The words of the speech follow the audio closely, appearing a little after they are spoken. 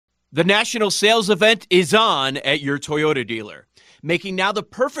The national sales event is on at your Toyota dealer, making now the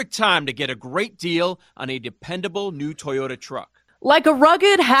perfect time to get a great deal on a dependable new Toyota truck. Like a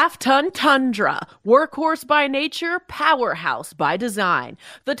rugged half-ton Tundra, workhorse by nature, powerhouse by design.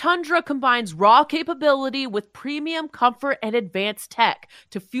 The Tundra combines raw capability with premium comfort and advanced tech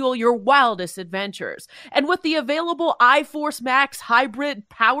to fuel your wildest adventures. And with the available iForce Max hybrid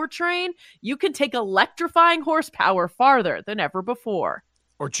powertrain, you can take electrifying horsepower farther than ever before.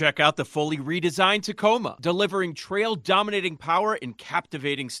 Or check out the fully redesigned Tacoma, delivering trail-dominating power in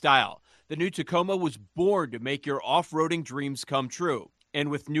captivating style. The new Tacoma was born to make your off-roading dreams come true.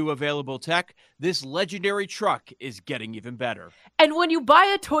 And with new available tech, this legendary truck is getting even better. And when you buy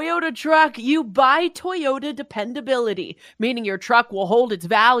a Toyota truck, you buy Toyota dependability, meaning your truck will hold its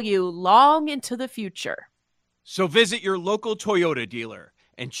value long into the future. So visit your local Toyota dealer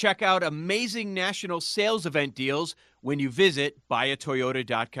and check out amazing national sales event deals when you visit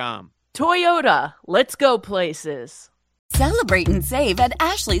buyatoyota.com. Toyota, let's go places. Celebrate and save at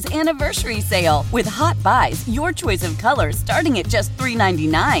Ashley's Anniversary Sale. With Hot Buys, your choice of colors starting at just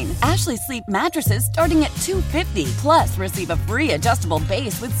 $3.99. Ashley Sleep mattresses starting at $2.50. Plus, receive a free adjustable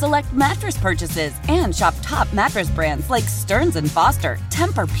base with select mattress purchases. And shop top mattress brands like Stearns & Foster,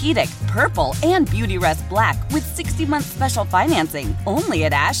 Tempur-Pedic, Purple, and Beautyrest Black with 60-month special financing. Only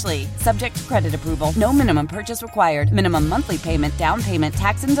at Ashley. Subject to credit approval. No minimum purchase required. Minimum monthly payment, down payment,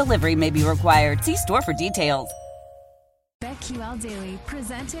 tax, and delivery may be required. See store for details. BetQL Daily,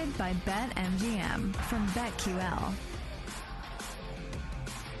 presented by BetMGM from BetQL.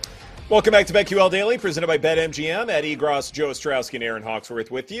 Welcome back to BetQL Daily, presented by BetMGM. Ed Egros, Joe Ostrowski, and Aaron Hawksworth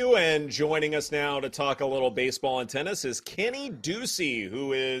with you. And joining us now to talk a little baseball and tennis is Kenny Ducey,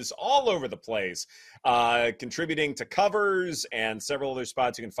 who is all over the place, contributing to covers and several other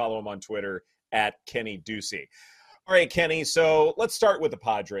spots. You can follow him on Twitter at Kenny Ducey. All right, Kenny, so let's start with the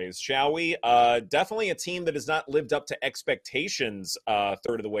Padres, shall we? Definitely a team that has not lived up to expectations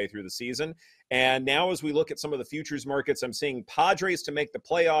third of the way through the season. And now as we look at some of the futures markets, I'm seeing Padres to make the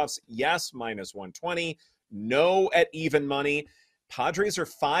playoffs, yes, minus 120, no at even money. Padres are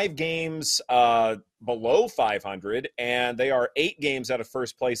 5 games below 500, and they are 8 games out of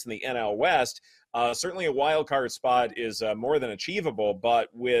first place in the NL West. Certainly a wild card spot is more than achievable, but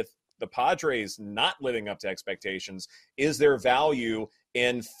with the Padres not living up to expectations, is there value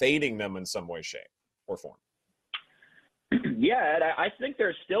in fading them in some way, shape, or form? Yeah, Ed, I think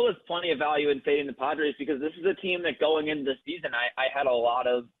there still is plenty of value in fading the Padres because this is a team that going into the season I had a lot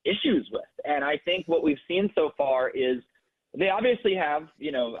of issues with. And I think what we've seen so far is they obviously have,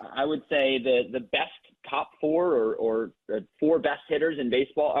 I would say the best top 4 or 4 best hitters in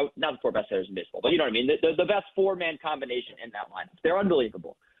baseball. Not the 4 best hitters in baseball, but you know what I mean? The best 4-man combination in that lineup. They're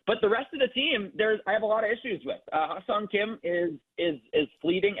unbelievable. But the rest of the team, I have a lot of issues with. Ha-Seong Kim is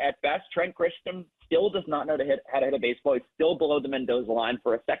fleeting at best. Trent Grisham still does not know how to hit a baseball. He's still below the Mendoza line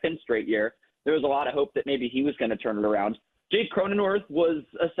for a second straight year. There was a lot of hope that maybe he was going to turn it around. Jake Cronenworth was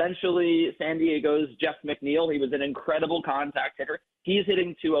essentially San Diego's Jeff McNeil. He was an incredible contact hitter. He's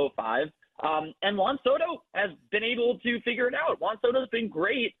hitting 205. And Juan Soto has been able to figure it out. Juan Soto's been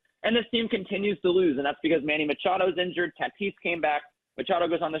great, and this team continues to lose. And that's because Manny Machado's injured. Tatis came back. Machado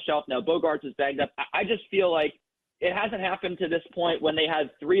goes on the shelf now. Bogarts is bagged up. I just feel like it hasn't happened to this point when they had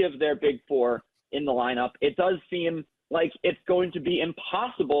 3 of their big 4 in the lineup. It does seem like it's going to be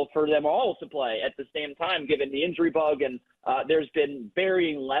impossible for them all to play at the same time, given the injury bug. And there's been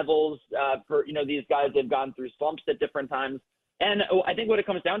varying levels for, these guys. They've gone through slumps at different times. And I think what it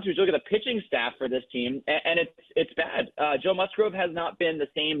comes down to is you look at the pitching staff for this team, and it's bad. Joe Musgrove has not been the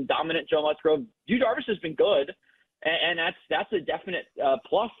same dominant Joe Musgrove. Yu Darvish has been good. And that's a definite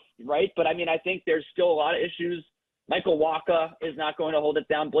plus, right? But, I think there's still a lot of issues. Michael Wacha is not going to hold it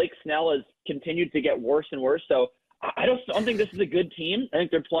down. Blake Snell has continued to get worse and worse. So I don't think this is a good team. I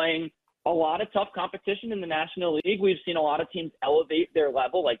think they're playing a lot of tough competition in the National League. We've seen a lot of teams elevate their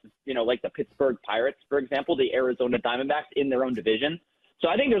level, like the Pittsburgh Pirates, for example, the Arizona Diamondbacks in their own division. So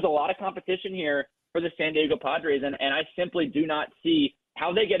I think there's a lot of competition here for the San Diego Padres, and I simply do not see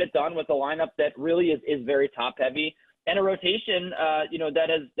how they get it done with a lineup that really is very top heavy and a rotation,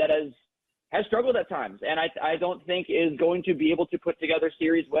 that has struggled at times. And I don't think is going to be able to put together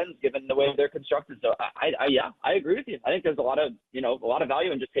series wins given the way they're constructed. So I agree with you. I think there's a lot of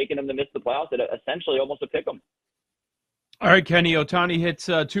value in just taking them to miss the playoffs at essentially almost a pick 'em. All right, Kenny, Ohtani hits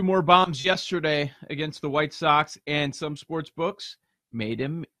 2 more bombs yesterday against the White Sox, and some sports books made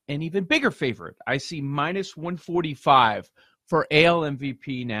him an even bigger favorite. I see minus 145 for AL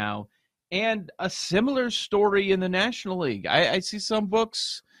MVP now, and a similar story in the National League. I see some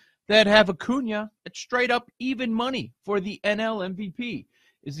books that have Acuna at straight up even money for the NL MVP.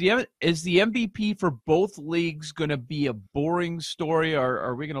 Is the MVP for both leagues going to be a boring story, or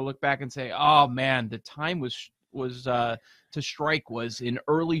are we going to look back and say, oh man, the time was to strike was in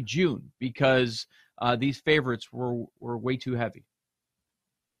early June because these favorites were way too heavy?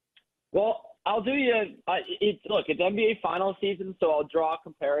 Well, I'll do you. Look, it's NBA final season, so I'll draw a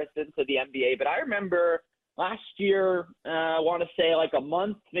comparison to the NBA. But I remember last year, I want to say like a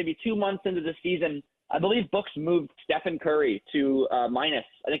month, maybe 2 months into the season, I believe books moved Stephen Curry to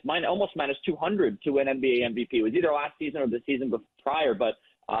almost minus 200 to win NBA MVP. It was either last season or the season prior, but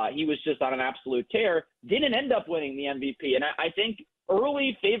he was just on an absolute tear. Didn't end up winning the MVP. And I think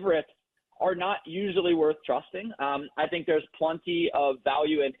early favorites are not usually worth trusting. I think there's plenty of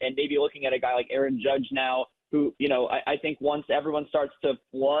value in maybe looking at a guy like Aaron Judge now, who, I think once everyone starts to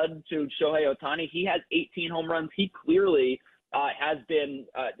flood to Shohei Ohtani, he has 18 home runs. He clearly has been,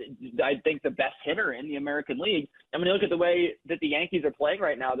 I think, the best hitter in the American League. And when you look at the way that the Yankees are playing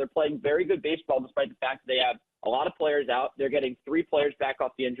right now, they're playing very good baseball despite the fact that they have a lot of players out. They're getting 3 players back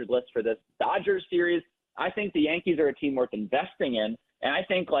off the injured list for this Dodgers series. I think the Yankees are a team worth investing in. And I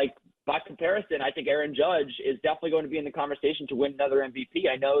think, like, by comparison, I think Aaron Judge is definitely going to be in the conversation to win another MVP.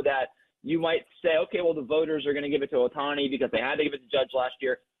 I know that you might say, okay, well, the voters are going to give it to Ohtani because they had to give it to Judge last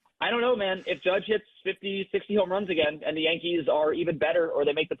year. I don't know, man. If Judge hits 50, 60 home runs again and the Yankees are even better or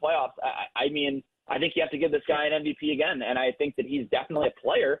they make the playoffs, I mean, I think you have to give this guy an MVP again, and I think that he's definitely a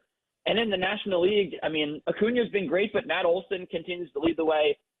player. And in the National League, I mean, Acuna's been great, but Matt Olson continues to lead the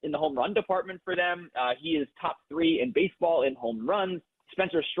way in the home run department for them. He is top 3 in baseball in home runs.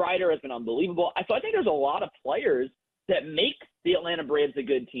 Spencer Strider has been unbelievable. So I think there's a lot of players that make the Atlanta Braves a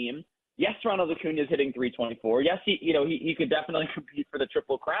good team. Yes, Ronald Acuna is hitting 324. Yes, he could definitely compete for the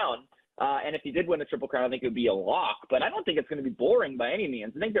Triple Crown. And if he did win the Triple Crown, I think it would be a lock. But I don't think it's going to be boring by any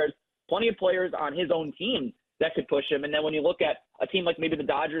means. I think there's plenty of players on his own team that could push him. And then when you look at a team like maybe the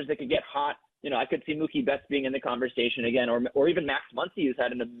Dodgers that could get hot, I could see Mookie Betts being in the conversation again, or even Max Muncy, who's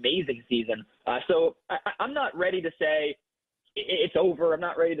had an amazing season. So I'm not ready to say it's over. I'm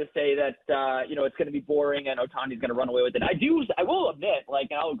not ready to say that, it's going to be boring and Ohtani's going to run away with it. I will admit,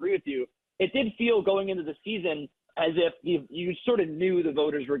 and I'll agree with you, it did feel going into the season as if you sort of knew the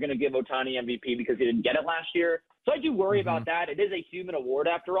voters were going to give Ohtani MVP because he didn't get it last year. So I do worry about that. It is a human award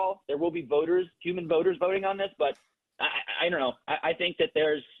after all. There will be human voters voting on this, but I don't know. I think that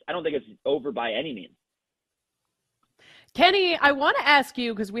I don't think it's over by any means. Kenny, I want to ask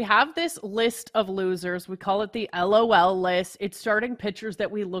you, because we have this list of losers. We call it the LOL list. It's starting pitchers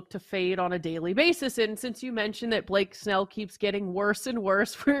that we look to fade on a daily basis. And since you mentioned that Blake Snell keeps getting worse and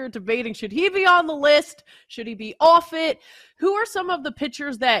worse, we're debating, should he be on the list? Should he be off it? Who are some of the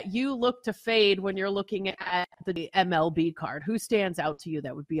pitchers that you look to fade when you're looking at the MLB card? Who stands out to you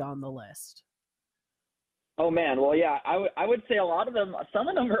that would be on the list? Oh, man. Well, yeah, I would say a lot of them, some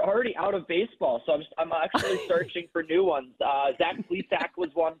of them are already out of baseball. So I'm actually searching for new ones. Zach Plesac was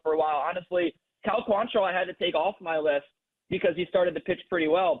one for a while. Honestly, Cal Quantrill I had to take off my list because he started to pitch pretty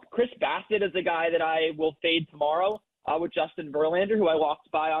well. Chris Bassett is a guy that I will fade tomorrow with Justin Verlander, who I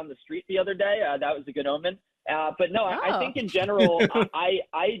walked by on the street the other day. That was a good omen. But no, I think in general,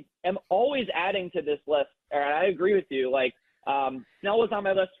 I am always adding to this list. And I agree with you. Snell was on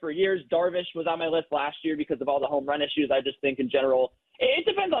my list for years. Darvish was on my list last year because of all the home run issues. I just think in general, it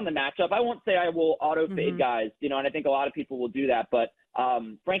depends on the matchup. I won't say I will auto-fade guys, and I think a lot of people will do that. But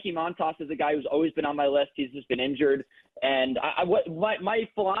Frankie Montas is a guy who's always been on my list. He's just been injured. And my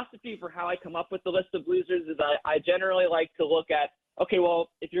philosophy for how I come up with the list of losers is I generally like to look at, okay,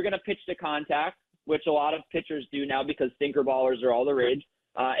 well, if you're going to pitch to contact, which a lot of pitchers do now because sinker ballers are all the rage,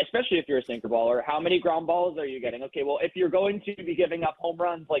 especially if you're a sinker baller, how many ground balls are you getting? Okay, well, if you're going to be giving up home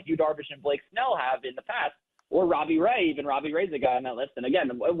runs like Yu Darvish and Blake Snell have in the past, or Robbie Ray, even Robbie Ray's a guy on that list. And again,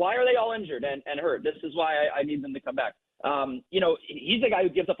 why are they all injured and hurt? This is why I need them to come back. He's a guy who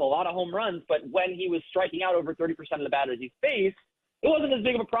gives up a lot of home runs, but when he was striking out over 30% of the batters he faced, it wasn't as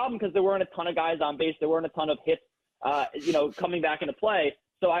big of a problem because there weren't a ton of guys on base. There weren't a ton of hits, coming back into play.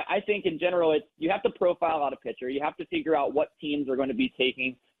 So I think in general, you have to profile out a pitcher. You have to figure out what teams are going to be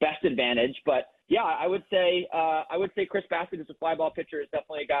taking best advantage. But yeah, I would say Chris Bassett is a fly ball pitcher is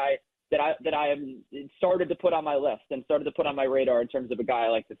definitely a guy that I am started to put on my list and started to put on my radar in terms of a guy I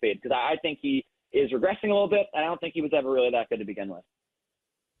like to fade because I think he is regressing a little bit, and I don't think he was ever really that good to begin with.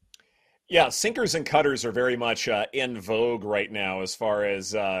 Yeah, sinkers and cutters are very much in vogue right now as far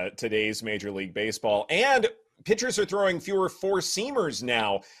as today's Major League Baseball. And pitchers are throwing fewer four-seamers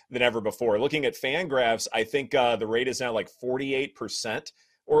now than ever before. Looking at Fangraphs, I think the rate is now like 48%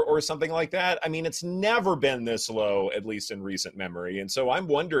 or something like that. I mean, it's never been this low, at least in recent memory. And so I'm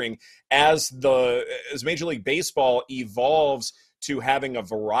wondering, as Major League Baseball evolves to having a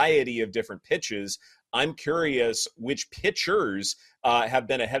variety of different pitches. I'm curious which pitchers have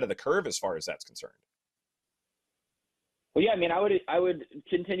been ahead of the curve as far as that's concerned. Well, yeah, I mean, I would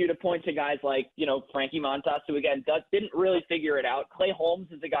continue to point to guys like, Frankie Montas, who, again, didn't really figure it out. Clay Holmes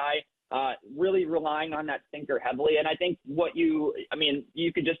is a guy really relying on that sinker heavily. And I think you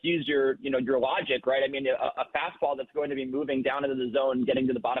could just use your logic, right? I mean, a fastball that's going to be moving down into the zone, getting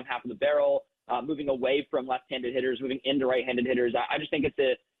to the bottom half of the barrel, moving away from left-handed hitters, moving into right-handed hitters. I just think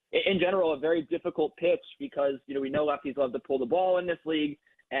it's in general, a very difficult pitch because, we know lefties love to pull the ball in this league,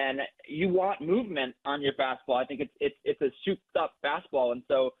 and you want movement on your fastball. I think it's a souped-up fastball, and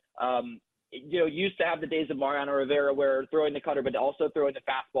so, used to have the days of Mariano Rivera where throwing the cutter, but also throwing the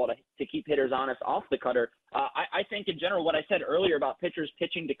fastball to keep hitters honest off the cutter. I think in general, what I said earlier about pitchers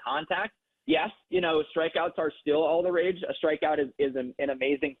pitching to contact, yes, strikeouts are still all the rage. A strikeout is an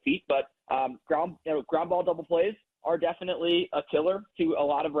amazing feat, but ground ball double plays are definitely a killer to a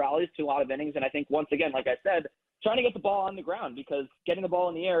lot of rallies, to a lot of innings. And I think, once again, like I said, trying to get the ball on the ground, because getting the ball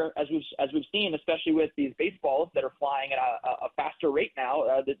in the air, as we've seen, especially with these baseballs that are flying at a faster rate now,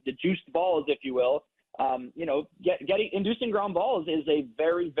 the juiced balls, if you will, inducing ground balls is a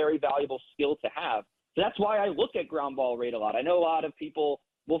very, very valuable skill to have. So that's why I look at ground ball rate a lot. I know a lot of people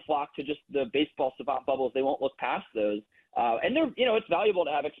will flock to just the baseball savant bubbles. They won't look past those. And they're, it's valuable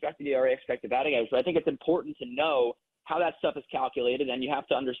to have expected ERA, expected batting average. So I think it's important to know how that stuff is calculated, and you have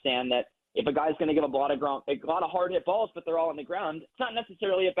to understand that if a guy's going to give a lot of hard hit balls, but they're all on the ground, it's not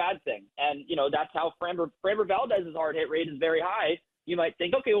necessarily a bad thing. And that's how Framber Valdez's hard hit rate is very high. You might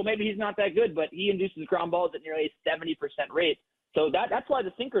think, okay, well, maybe he's not that good, but he induces ground balls at nearly a 70% rate. So that's why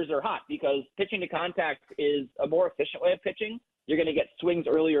the sinkers are hot, because pitching to contact is a more efficient way of pitching. You're going to get swings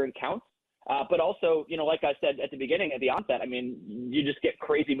earlier in counts. But also, like I said at the beginning, at the onset, I mean, you just get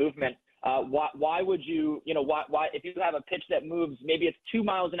crazy movement. Why would you, why if you have a pitch that moves, maybe it's 2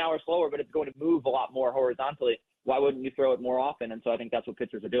 miles an hour slower, but it's going to move a lot more horizontally, why wouldn't you throw it more often? And so I think that's what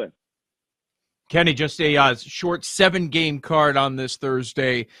pitchers are doing. Kenny, just a short 7-game card on this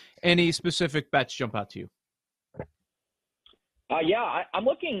Thursday. Any specific bets jump out to you? I'm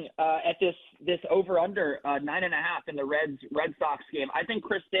looking at this over-under 9.5 in the Red Sox game. I think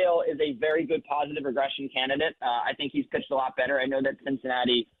Chris Sale is a very good positive regression candidate. I think he's pitched a lot better. I know that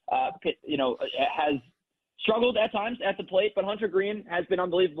Cincinnati, has struggled at times at the plate, but Hunter Green has been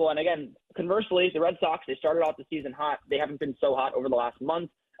unbelievable. And again, conversely, the Red Sox, they started off the season hot. They haven't been so hot over the last month.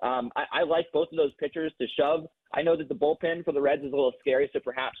 I like both of those pitchers to shove. I know that the bullpen for the Reds is a little scary, so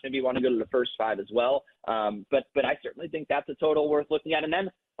perhaps maybe you want to go to the first 5 as well. But I certainly think that's a total worth looking at. And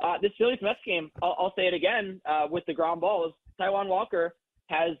then this Phillies-Mets game, I'll say it again, with the ground balls, Taijuan Walker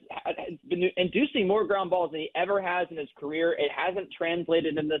has been inducing more ground balls than he ever has in his career. It hasn't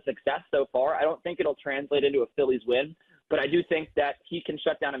translated into success so far. I don't think it'll translate into a Phillies win, but I do think that he can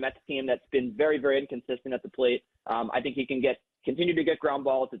shut down a Mets team that's been very, very inconsistent at the plate. I think he can continue to get ground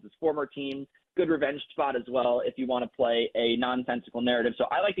balls. It's his former team. Good revenge spot as well if you want to play a nonsensical narrative. So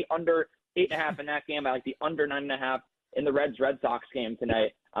I like the under 8.5 in that game. I like the under 9.5 in the Red Sox game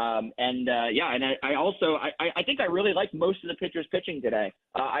tonight. I think I really like most of the pitchers pitching today.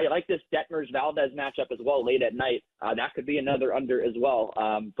 I like this Detmers-Valdez matchup as well late at night. That could be another under as well.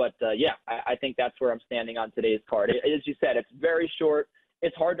 I think that's where I'm standing on today's card. As you said, it's very short.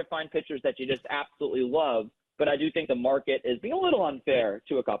 It's hard to find pitchers that you just absolutely love, but I do think the market is being a little unfair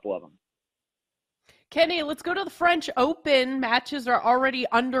to a couple of them. Kenny, let's go to the French Open. Matches are already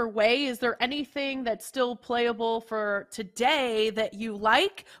underway. Is there anything that's still playable for today that you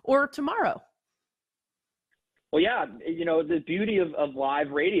like, or tomorrow? Well, yeah, the beauty of live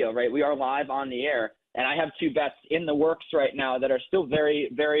radio, right? We are live on the air, and I have 2 bets in the works right now that are still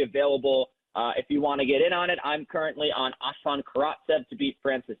very, very available. If you want to get in on it, I'm currently on Aslan Karatsev to beat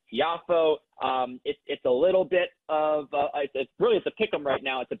Francis Tiafoe. It's a little bit of it's a pick'em right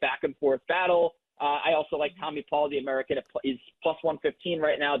now. It's a back and forth battle. I also like Tommy Paul, the American. He's plus 115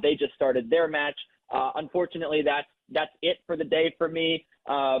 right now. They just started their match. Unfortunately, that's it for the day for me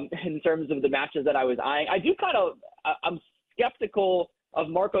in terms of the matches that I was eyeing. I'm skeptical of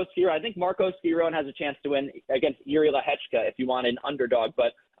Marcos Giron. I think Marcos Giron has a chance to win against Yuri Lehechka if you want an underdog.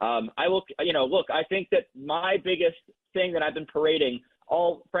 But I think that my biggest thing that I've been parading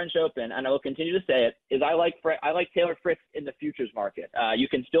all French Open, and I will continue to say it, is I like Taylor Fritz in the futures market. You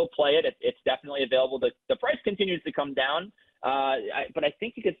can still play it. It's definitely available. The price continues to come down, but I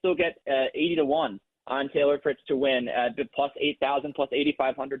think you could still get 80-1 on Taylor Fritz to win, plus 8,000, plus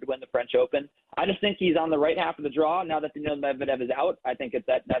 8,500 to win the French Open. I just think he's on the right half of the draw now that Daniil Medvedev is out. I think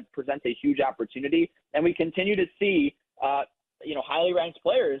that presents a huge opportunity, and we continue to see highly ranked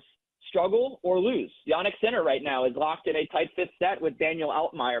players struggle or lose. Yannick Sinner right now is locked in a tight fifth set with Daniel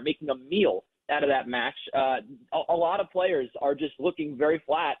Altmaier, making a meal out of that match. A lot of players are just looking very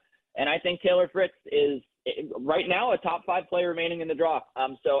flat, and I think Taylor Fritz is right now a top 5 player remaining in the draw.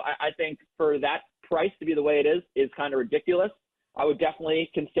 So I think for that price to be the way it is kind of ridiculous. I would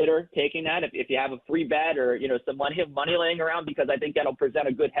definitely consider taking that if you have a free bet or, some money laying around, because I think that'll present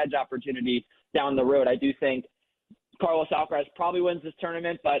a good hedge opportunity down the road. I do think Carlos Alcaraz probably wins this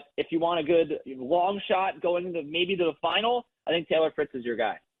tournament, but if you want a good long shot going to maybe to the final, I think Taylor Fritz is your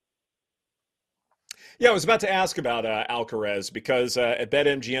guy. Yeah, I was about to ask about Alcaraz because at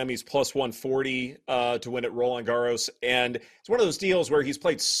BetMGM he's plus 140 to win at Roland Garros, and it's one of those deals where he's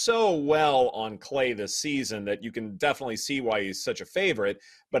played so well on clay this season that you can definitely see why he's such a favorite.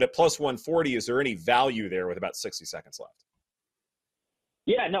 But at plus 140, is there any value there with about 60 seconds left?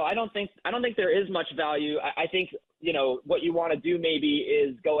 Yeah, no, I don't think there is much value. I think, what you want to do maybe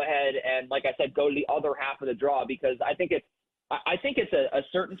is go ahead and, like I said, go to the other half of the draw, because I think it's a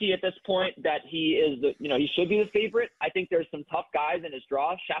certainty at this point that he is, he should be the favorite. I think there's some tough guys in his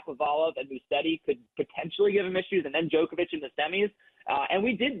draw. Shapovalov and Musetti could potentially give him issues, and then Djokovic in the semis. And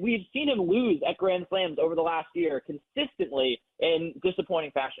we've seen him lose at Grand Slams over the last year consistently in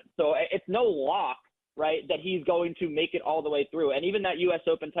disappointing fashion. So it's no lock, right, that he's going to make it all the way through. And even that U.S.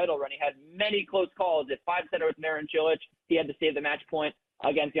 Open title run, he had many close calls. At 5-setter with Marin Cilic, he had to save the match point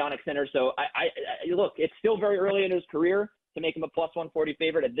against Yannick Sinner. So I look, it's still very early in his career to make him a plus 140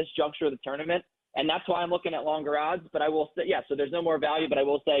 favorite at this juncture of the tournament. And that's why I'm looking at longer odds. But I will say, so there's no more value, but I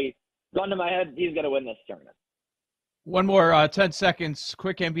will say, gun to my head, he's going to win this tournament. One more 10 seconds,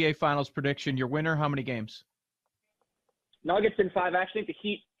 quick NBA Finals prediction. Your winner, how many games? Nuggets in 5. I actually think the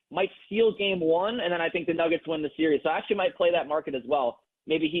Heat might steal game 1, and then I think the Nuggets win the series. So I actually might play that market as well.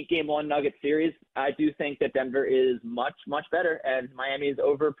 Maybe Heat game 1, Nuggets series. I do think that Denver is much, much better, and Miami is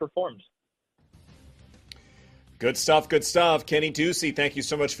overperformed. Good stuff, good stuff. Kenny Ducey, thank you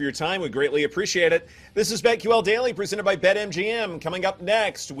so much for your time. We greatly appreciate it. This is BetQL Daily presented by BetMGM. Coming up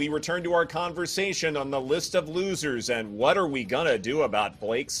next, we return to our conversation on the list of losers and what are we going to do about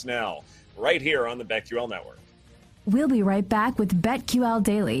Blake Snell right here on the BetQL Network. We'll be right back with BetQL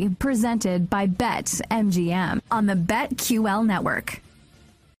Daily, presented by BetMGM on the BetQL Network.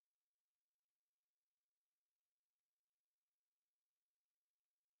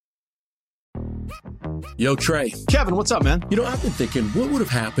 Yo, Trey. Kevin, what's up, man? I've been thinking, what would have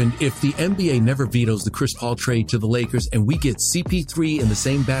happened if the NBA never vetoes the Chris Paul trade to the Lakers and we get CP3 in the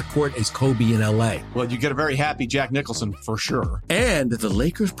same backcourt as Kobe in LA? Well, you get a very happy Jack Nicholson, for sure. And the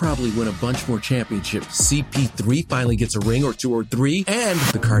Lakers probably win a bunch more championships. CP3 finally gets a ring or 2 or 3, and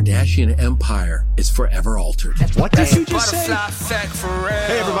the Kardashian empire is forever altered. What did you just say?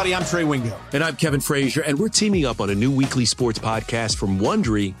 Hey, everybody, I'm Trey Wingo. And I'm Kevin Frazier, and we're teaming up on a new weekly sports podcast from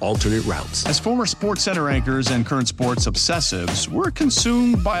Wondery, Alternate Routes. As former Sports Center anchors and current sports obsessives, we're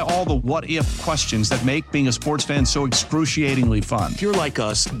consumed by all the what-if questions that make being a sports fan so excruciatingly fun. If you're like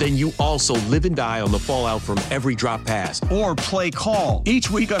us, then you also live and die on the fallout from every drop pass. Or play call.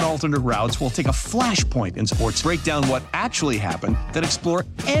 Each week on Alternate Routes, we'll take a flashpoint in sports, break down what actually happened, then explore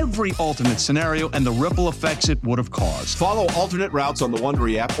every alternate scenario and the ripple effects it would have caused. Follow Alternate Routes on the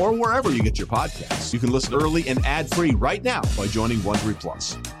Wondery app or wherever you get your podcasts. You can listen early and ad-free right now by joining Wondery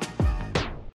Plus.